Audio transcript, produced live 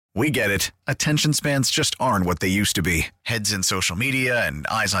We get it. Attention spans just aren't what they used to be. Heads in social media and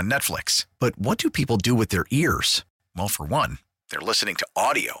eyes on Netflix. But what do people do with their ears? Well, for one, they're listening to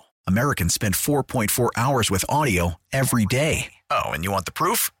audio. Americans spend 4.4 hours with audio every day. Oh, and you want the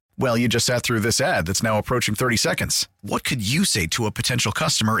proof? Well, you just sat through this ad that's now approaching 30 seconds. What could you say to a potential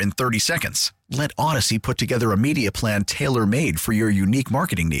customer in 30 seconds? Let Odyssey put together a media plan tailor-made for your unique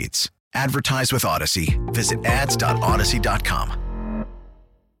marketing needs. Advertise with Odyssey. Visit ads.odyssey.com.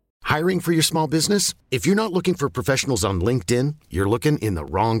 Hiring for your small business? If you're not looking for professionals on LinkedIn, you're looking in the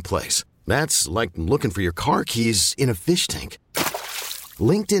wrong place. That's like looking for your car keys in a fish tank.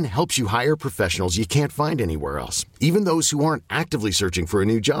 LinkedIn helps you hire professionals you can't find anywhere else, even those who aren't actively searching for a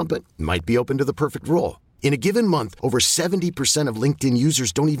new job but might be open to the perfect role. In a given month, over 70% of LinkedIn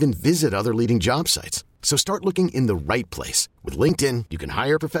users don't even visit other leading job sites. So start looking in the right place. With LinkedIn, you can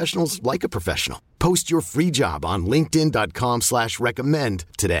hire professionals like a professional. Post your free job on linkedin.com/recommend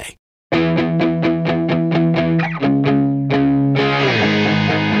today.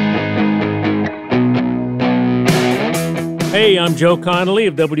 Hey, I'm Joe Connolly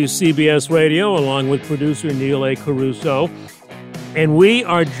of WCBS Radio, along with producer Neil A. Caruso. And we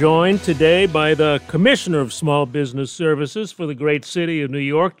are joined today by the Commissioner of Small Business Services for the great city of New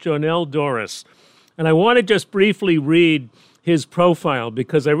York, Jonell Doris. And I want to just briefly read his profile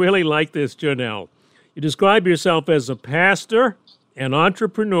because I really like this, Jonell. You describe yourself as a pastor, an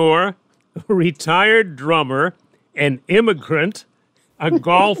entrepreneur, a retired drummer, an immigrant, a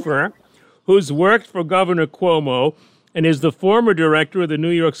golfer who's worked for Governor Cuomo and is the former director of the New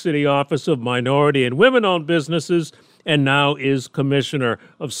York City Office of Minority and Women-Owned Businesses, and now is Commissioner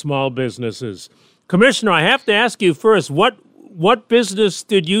of Small Businesses. Commissioner, I have to ask you first, what business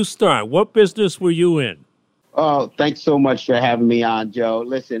did you start? What business were you in? Oh, thanks so much for having me on, Joe.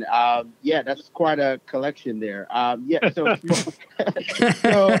 Listen, that's quite a collection there. So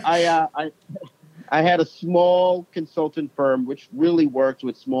I had a small consultant firm which really worked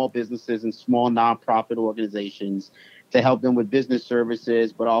with small businesses and small nonprofit organizations to help them with business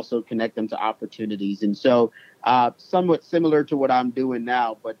services, but also connect them to opportunities. And so somewhat similar to what I'm doing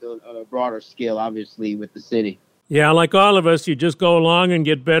now, but on a broader scale, obviously, with the city. Yeah, like all of us, you just go along and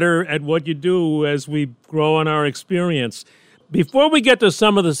get better at what you do as we grow in our experience. Before we get to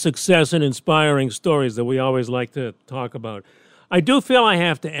some of the success and inspiring stories that we always like to talk about, I do feel I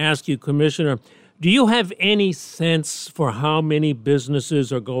have to ask you, Commissioner, do you have any sense for how many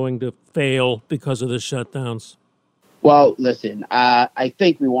businesses are going to fail because of the shutdowns? Well, listen, I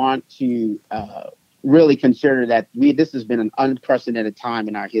think we want to really consider that this has been an unprecedented time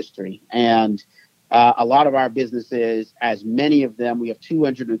in our history. And a lot of our businesses, as many of them, we have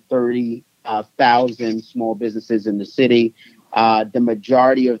 230,000 small businesses in the city. The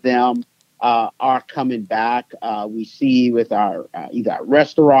majority of them are coming back. We see with our either our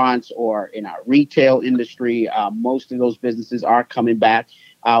restaurants or in our retail industry, most of those businesses are coming back.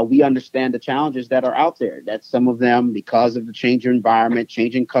 We understand the challenges that are out there, that some of them, because of the changing environment,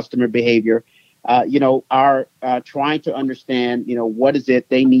 changing customer behavior, are trying to understand, what is it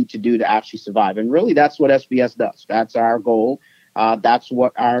they need to do to actually survive. And really, that's what SBS does. That's our goal. That's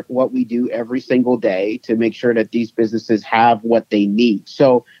what we do every single day to make sure that these businesses have what they need.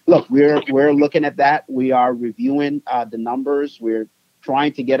 So, look, we're looking at that. We are reviewing the numbers. We're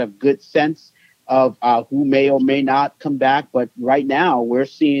trying to get a good sense of who may or may not come back. But right now, we're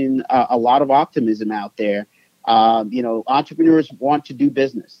seeing a lot of optimism out there. Entrepreneurs want to do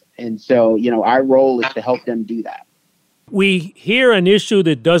business. And so, our role is to help them do that. We hear an issue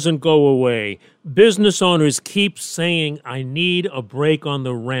that doesn't go away. Business owners keep saying, I need a break on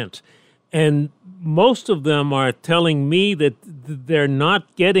the rent. And most of them are telling me that they're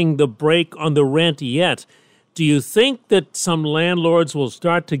not getting the break on the rent yet. Do you think that some landlords will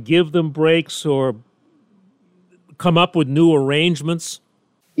start to give them breaks or come up with new arrangements?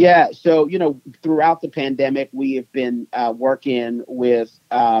 Yeah. So, throughout the pandemic, we have been working with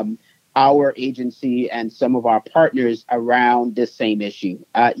our agency and some of our partners around this same issue.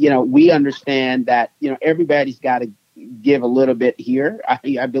 We understand that, everybody's got to give a little bit here,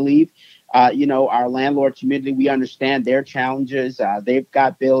 I believe. Our landlord community, we understand their challenges. They've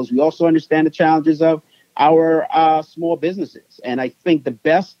got bills. We also understand the challenges of our small businesses. And I think the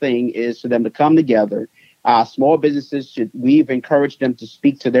best thing is for them to come together. Small businesses we've encouraged them to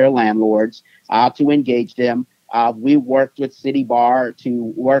speak to their landlords, to engage them. We worked with City Bar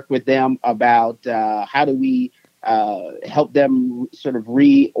to work with them about how do we help them sort of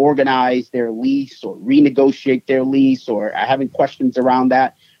reorganize their lease or renegotiate their lease, or having questions around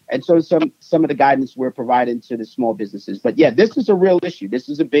that. And so some of the guidance we're providing to the small businesses. But yeah, this is a real issue. This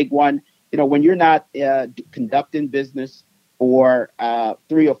is a big one. When you're not conducting business for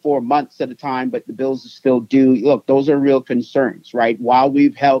 3 or 4 months at a time, but the bills are still due. Look, those are real concerns, right? While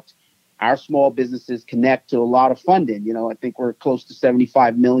we've helped our small businesses connect to a lot of funding, I think we're close to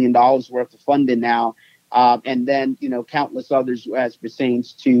 $75 million worth of funding now. And then, countless others as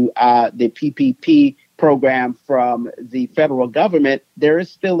pertains to the PPP program from the federal government, there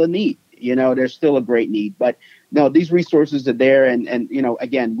is still a need. There's still a great need. But no, these resources are there. And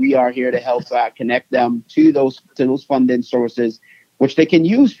again, we are here to help connect them to those funding sources, which they can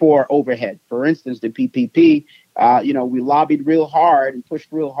use for overhead. For instance, the PPP, we lobbied real hard and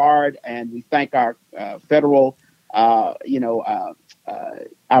pushed real hard. And we thank our federal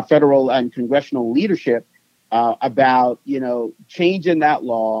and congressional leadership about, changing that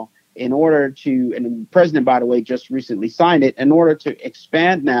law in order to, and the president, by the way, just recently signed it, in order to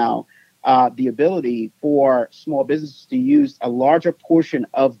expand now the ability for small businesses to use a larger portion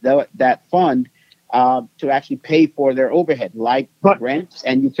of that fund to actually pay for their overhead, like rent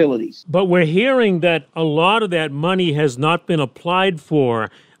and utilities. But we're hearing that a lot of that money has not been applied for,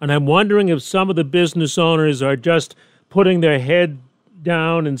 and I'm wondering if some of the business owners are just putting their head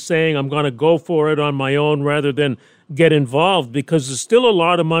down and saying, I'm going to go for it on my own rather than get involved, because there's still a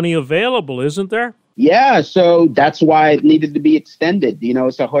lot of money available, isn't there? Yeah, so that's why it needed to be extended.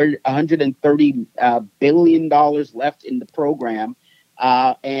 It's $130 billion left in the program.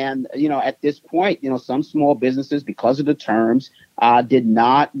 And at this point, some small businesses, because of the terms, did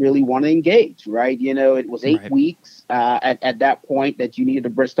not really want to engage, right? It was 8 weeks at that point that you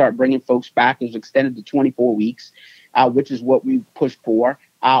needed to start bringing folks back. It was extended to 24 weeks, which is what we pushed for.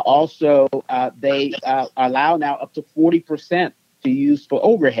 Also, they allow now up to 40% to use for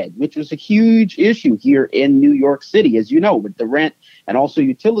overhead, which was a huge issue here in New York City, as you know, with the rent and also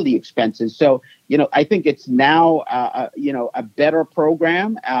utility expenses. So, I think it's now, a better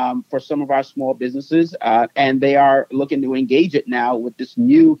program for some of our small businesses, and they are looking to engage it now with this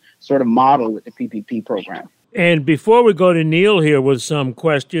new sort of model with the PPP program. And before we go to Neil here with some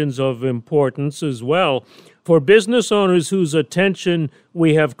questions of importance as well, for business owners whose attention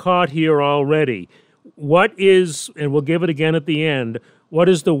we have caught here already, what is, and we'll give it again at the end, what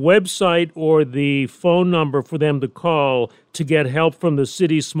is the website or the phone number for them to call to get help from the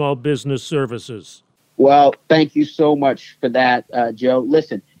City Small Business Services? Well, thank you so much for that, Joe.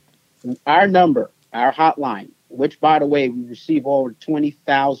 Listen, our number, our hotline, which, by the way, we receive over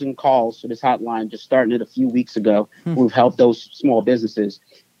 20,000 calls to this hotline, just starting it a few weeks ago. We've helped those small businesses.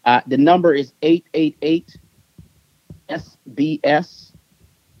 The number is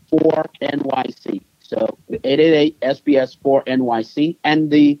 888-SBS-4NYC. So 888-SBS-4NYC. And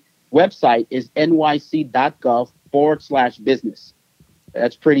the website is nyc.gov/business.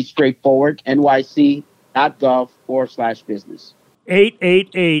 That's pretty straightforward. nyc.gov/business.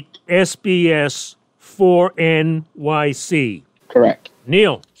 888-SBS-4NYC. Correct.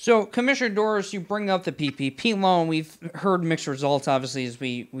 Neil. So, Commissioner Doris, you bring up the PPP loan. We've heard mixed results, obviously, as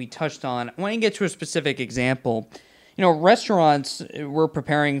we touched on. I want to get to a specific example. Restaurants were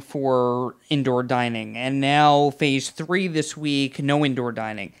preparing for indoor dining, and now phase 3 this week, no indoor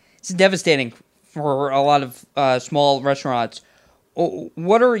dining. It's devastating for a lot of small restaurants.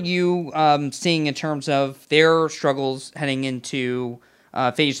 What are you seeing in terms of their struggles heading into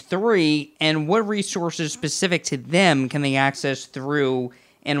phase 3, and what resources specific to them can they access through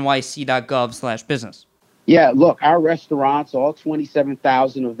nyc.gov/business? Yeah, look, our restaurants, all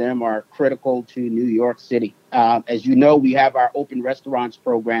 27,000 of them are critical to New York City. As you know, we have our open restaurants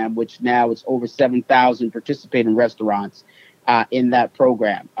program, which now is over 7,000 participating restaurants in that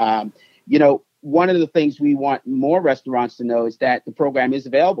program. One of the things we want more restaurants to know is that the program is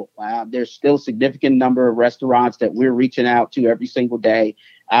available. There's still a significant number of restaurants that we're reaching out to every single day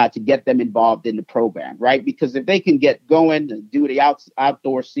to get them involved in the program, right? Because if they can get going and do the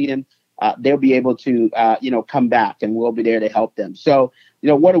outdoor seating, they'll be able to, come back, and we'll be there to help them. So,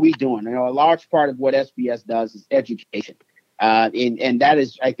 what are we doing? A large part of what SBS does is education. And that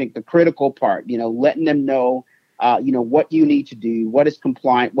is, I think, the critical part, letting them know, what you need to do, what is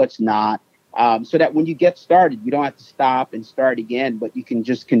compliant, what's not, so that when you get started, you don't have to stop and start again, but you can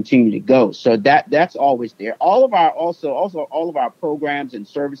just continue to go. So that's always there. All of our programs and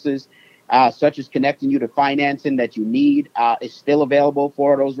services, such as connecting you to financing that you need, is still available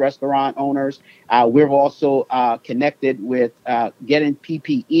for those restaurant owners. We're also connected with getting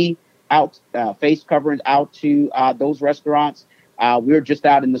PPE out, face coverings out to those restaurants. We were just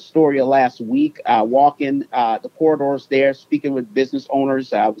out in Astoria last week, walking the corridors there, speaking with business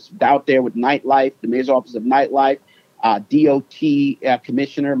owners. I was out there with Nightlife, the Mayor's Office of Nightlife, DOT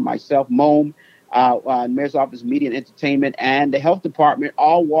Commissioner, myself, Mome, Mayor's Office of Media and Entertainment, and the Health Department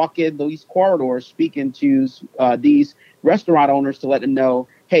all walk in these corridors speaking to these restaurant owners to let them know,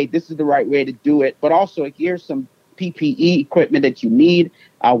 hey, this is the right way to do it. But also, here's some PPE equipment that you need.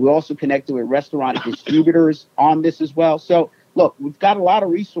 We also connected with restaurant distributors on this as well. So, look, we've got a lot of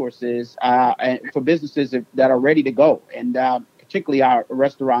resources for businesses that are ready to go, and particularly our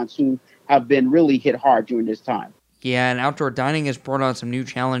restaurants who have been really hit hard during this time. Yeah, and outdoor dining has brought on some new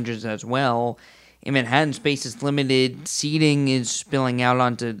challenges as well. In Manhattan, space is limited, seating is spilling out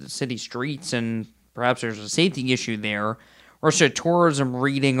onto the city streets, and perhaps there's a safety issue there. Russia Tourism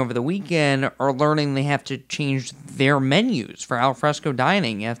reading over the weekend are learning they have to change their menus for alfresco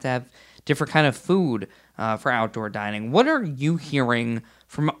dining. You have to have different kind of food for outdoor dining. What are you hearing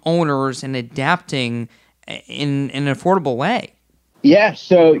from owners and adapting in an affordable way? Yeah,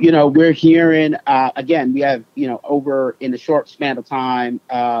 so, we're hearing, again, we have, over in the short span of time,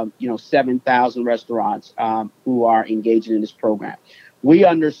 7,000 restaurants who are engaging in this program. We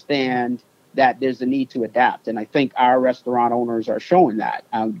understand that there's a need to adapt, and I think our restaurant owners are showing that.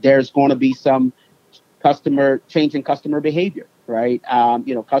 There's going to be some change in customer behavior, right?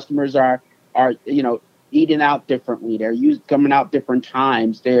 Customers are eating out differently. They're coming out different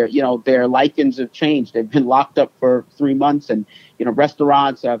times. Their lichens have changed. They've been locked up for 3 months, and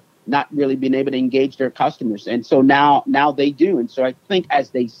restaurants have not really been able to engage their customers. And so now they do. And so I think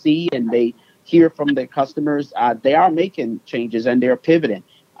as they see and they hear from their customers, they are making changes and they're pivoting.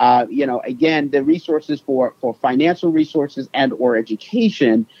 Again, the resources for financial resources and or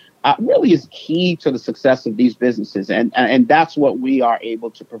education really is key to the success of these businesses. And that's what we are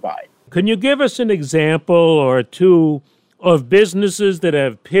able to provide. Can you give us an example or two of businesses that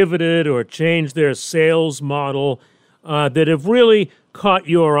have pivoted or changed their sales model that have really caught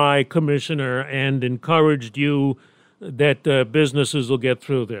your eye, Commissioner, and encouraged you that businesses will get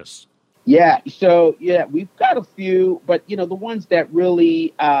through this? Yeah, so we've got a few, but the ones that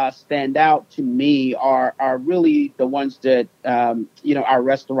really stand out to me are really the ones that our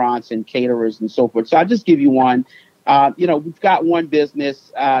restaurants and caterers and so forth. So I'll just give you one. We've got one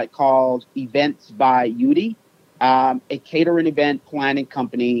business called Events by Udi, a catering event planning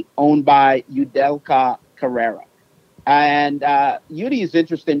company owned by Yudelka Carrera. And Udi is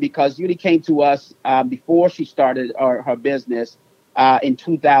interesting because Udi came to us before she started her business in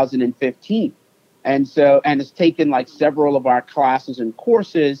 2015. And it's taken like several of our classes and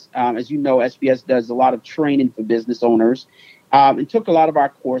courses. As you know, SBS does a lot of training for business owners. And took a lot of our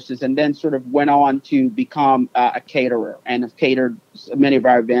courses and then sort of went on to become a caterer and have catered many of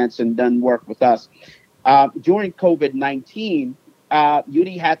our events and done work with us. During COVID-19,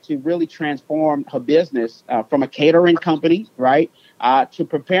 Udi had to really transform her business from a catering company, right, to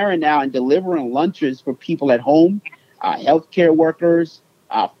preparing now and delivering lunches for people at home, healthcare workers,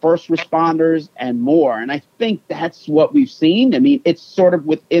 first responders, and more. And I think that's what we've seen. I mean, it's sort of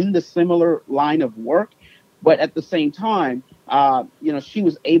within the similar line of work, but at the same time, she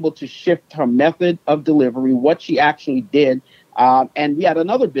was able to shift her method of delivery, what she actually did. And we had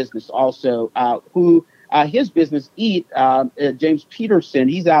another business also who his business, Eat, James Peterson,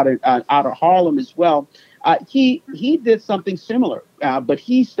 he's out of Harlem as well. He did something similar, but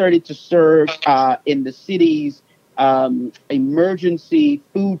he started to serve in the city's emergency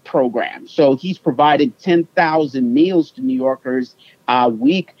food program. So he's provided 10,000 meals to New Yorkers a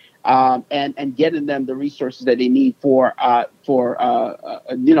week. And getting them the resources that they need for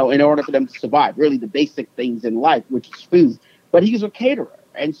in order for them to survive, really the basic things in life, which is food. But he's a caterer.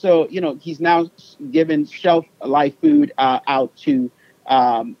 And so, he's now given shelf life food out to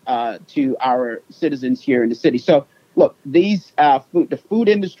our citizens here in the city. So, look, the food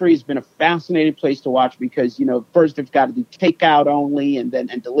industry has been a fascinating place to watch because, first they've got to do takeout only and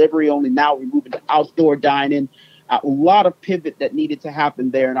delivery only. Now we're moving to outdoor dining. A lot of pivot that needed to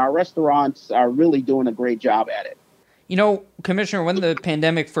happen there, and our restaurants are really doing a great job at it. Commissioner, when the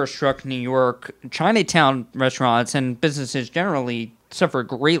pandemic first struck New York, Chinatown restaurants and businesses generally suffered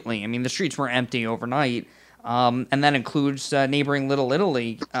greatly. I mean, the streets were empty overnight, and that includes neighboring Little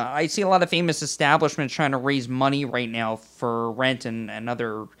Italy. I see a lot of famous establishments trying to raise money right now for rent and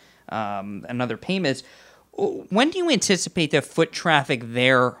other payments. When do you anticipate that foot traffic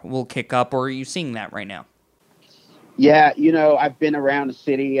there will kick up, or are you seeing that right now? Yeah, I've been around the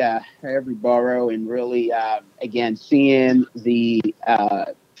city, every borough, and really, again, seeing the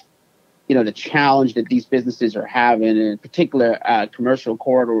challenge that these businesses are having, in particular, commercial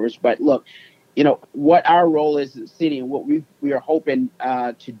corridors. But look, what our role is in the city and what we are hoping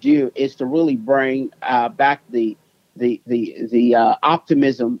to do is to really bring back the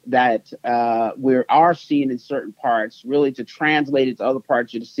optimism that we are seeing in certain parts, really to translate it to other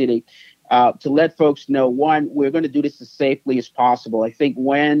parts of the city. to let folks know, one, we're going to do this as safely as possible. I think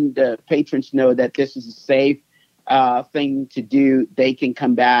when the patrons know that this is a safe thing to do, they can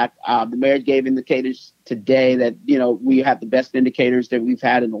come back. The mayor gave indicators today that, we have the best indicators that we've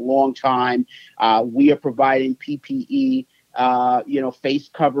had in a long time. We are providing PPE, face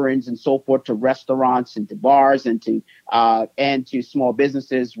coverings and so forth to restaurants and to bars and to small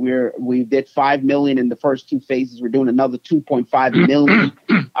businesses. We did $5 million in the first two phases. We're doing another $2.5 million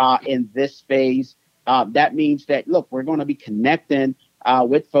in this phase. That means that, look, we're going to be connecting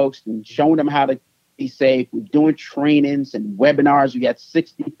with folks and showing them how to be safe. We're doing trainings and webinars. We got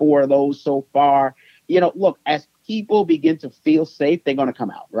 64 of those so far. Look, as people begin to feel safe, they're going to come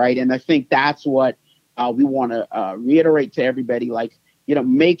out, right? And I think that's what we want to reiterate to everybody,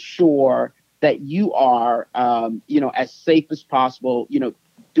 make sure that you are, as safe as possible,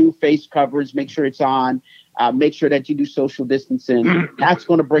 do face coverage, make sure it's on, make sure that you do social distancing. That's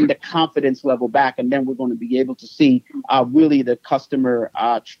going to bring the confidence level back. And then we're going to be able to see really the customer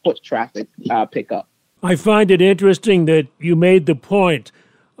foot traffic pick up. I find it interesting that you made the point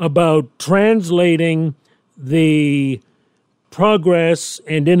about translating the progress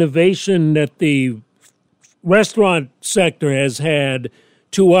and innovation that the restaurant sector has had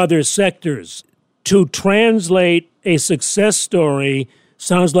to other sectors. To translate a success story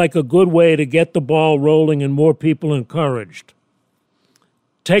sounds like a good way to get the ball rolling and more people encouraged.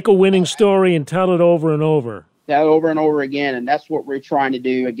 Take a winning story and tell it over and over. Tell it over and over again, and that's what we're trying to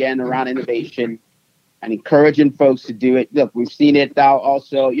do, again, around innovation and encouraging folks to do it. Look, we've seen it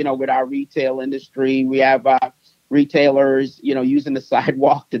also, with our retail industry. We have retailers, using the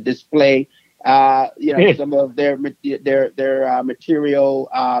sidewalk to display some of their material.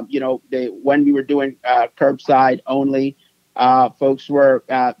 When we were doing curbside only, folks were,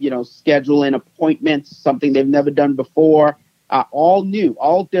 scheduling appointments, something they've never done before, all new,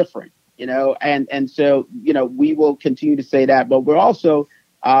 all different, and so, we will continue to say that, but we're also,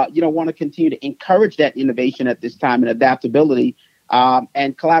 want to continue to encourage that innovation at this time and adaptability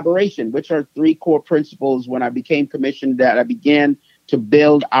and collaboration, which are three core principles when I became commissioned that I began to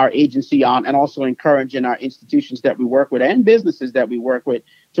build our agency on, and also encouraging our institutions that we work with and businesses that we work with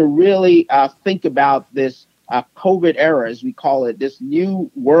to really think about this COVID era, as we call it, this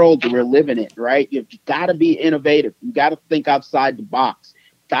new world that we're living in, right? You've got to be innovative. You got to think outside the box.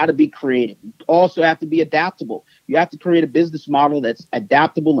 Got to be creative. You also have to be adaptable. You have to create a business model that's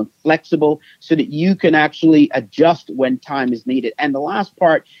adaptable and flexible so that you can actually adjust when time is needed. And the last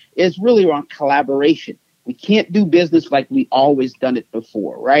part is really around collaboration. We can't do business like we always done it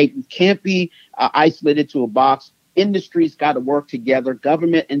before, right? We can't be isolated to a box. Industry's got to work together.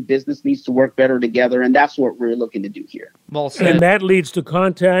 Government and business needs to work better together. And that's what we're looking to do here. Well said. And that leads to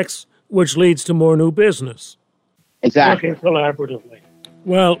contacts, which leads to more new business. Exactly. Working collaboratively.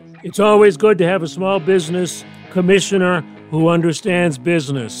 Well, it's always good to have a small business commissioner who understands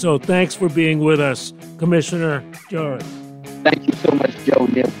business. So thanks for being with us, Commissioner Joris. Thank you so much, Joe.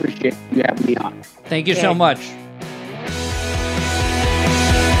 I appreciate you having me on. Thank you so much.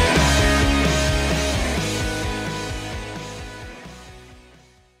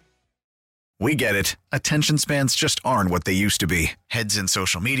 We get it. Attention spans just aren't what they used to be. Heads in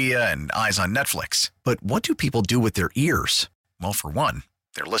social media and eyes on Netflix. But what do people do with their ears? Well, for one,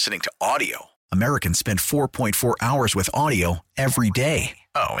 they're listening to audio. Americans spend 4.4 hours with audio every day.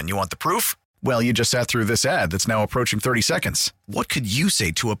 Oh, and you want the proof? Well, you just sat through this ad that's now approaching 30 seconds. What could you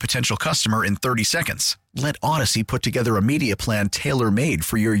say to a potential customer in 30 seconds? Let Odyssey put together a media plan tailor-made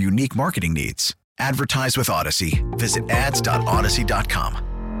for your unique marketing needs. Advertise with Odyssey. Visit ads.odyssey.com.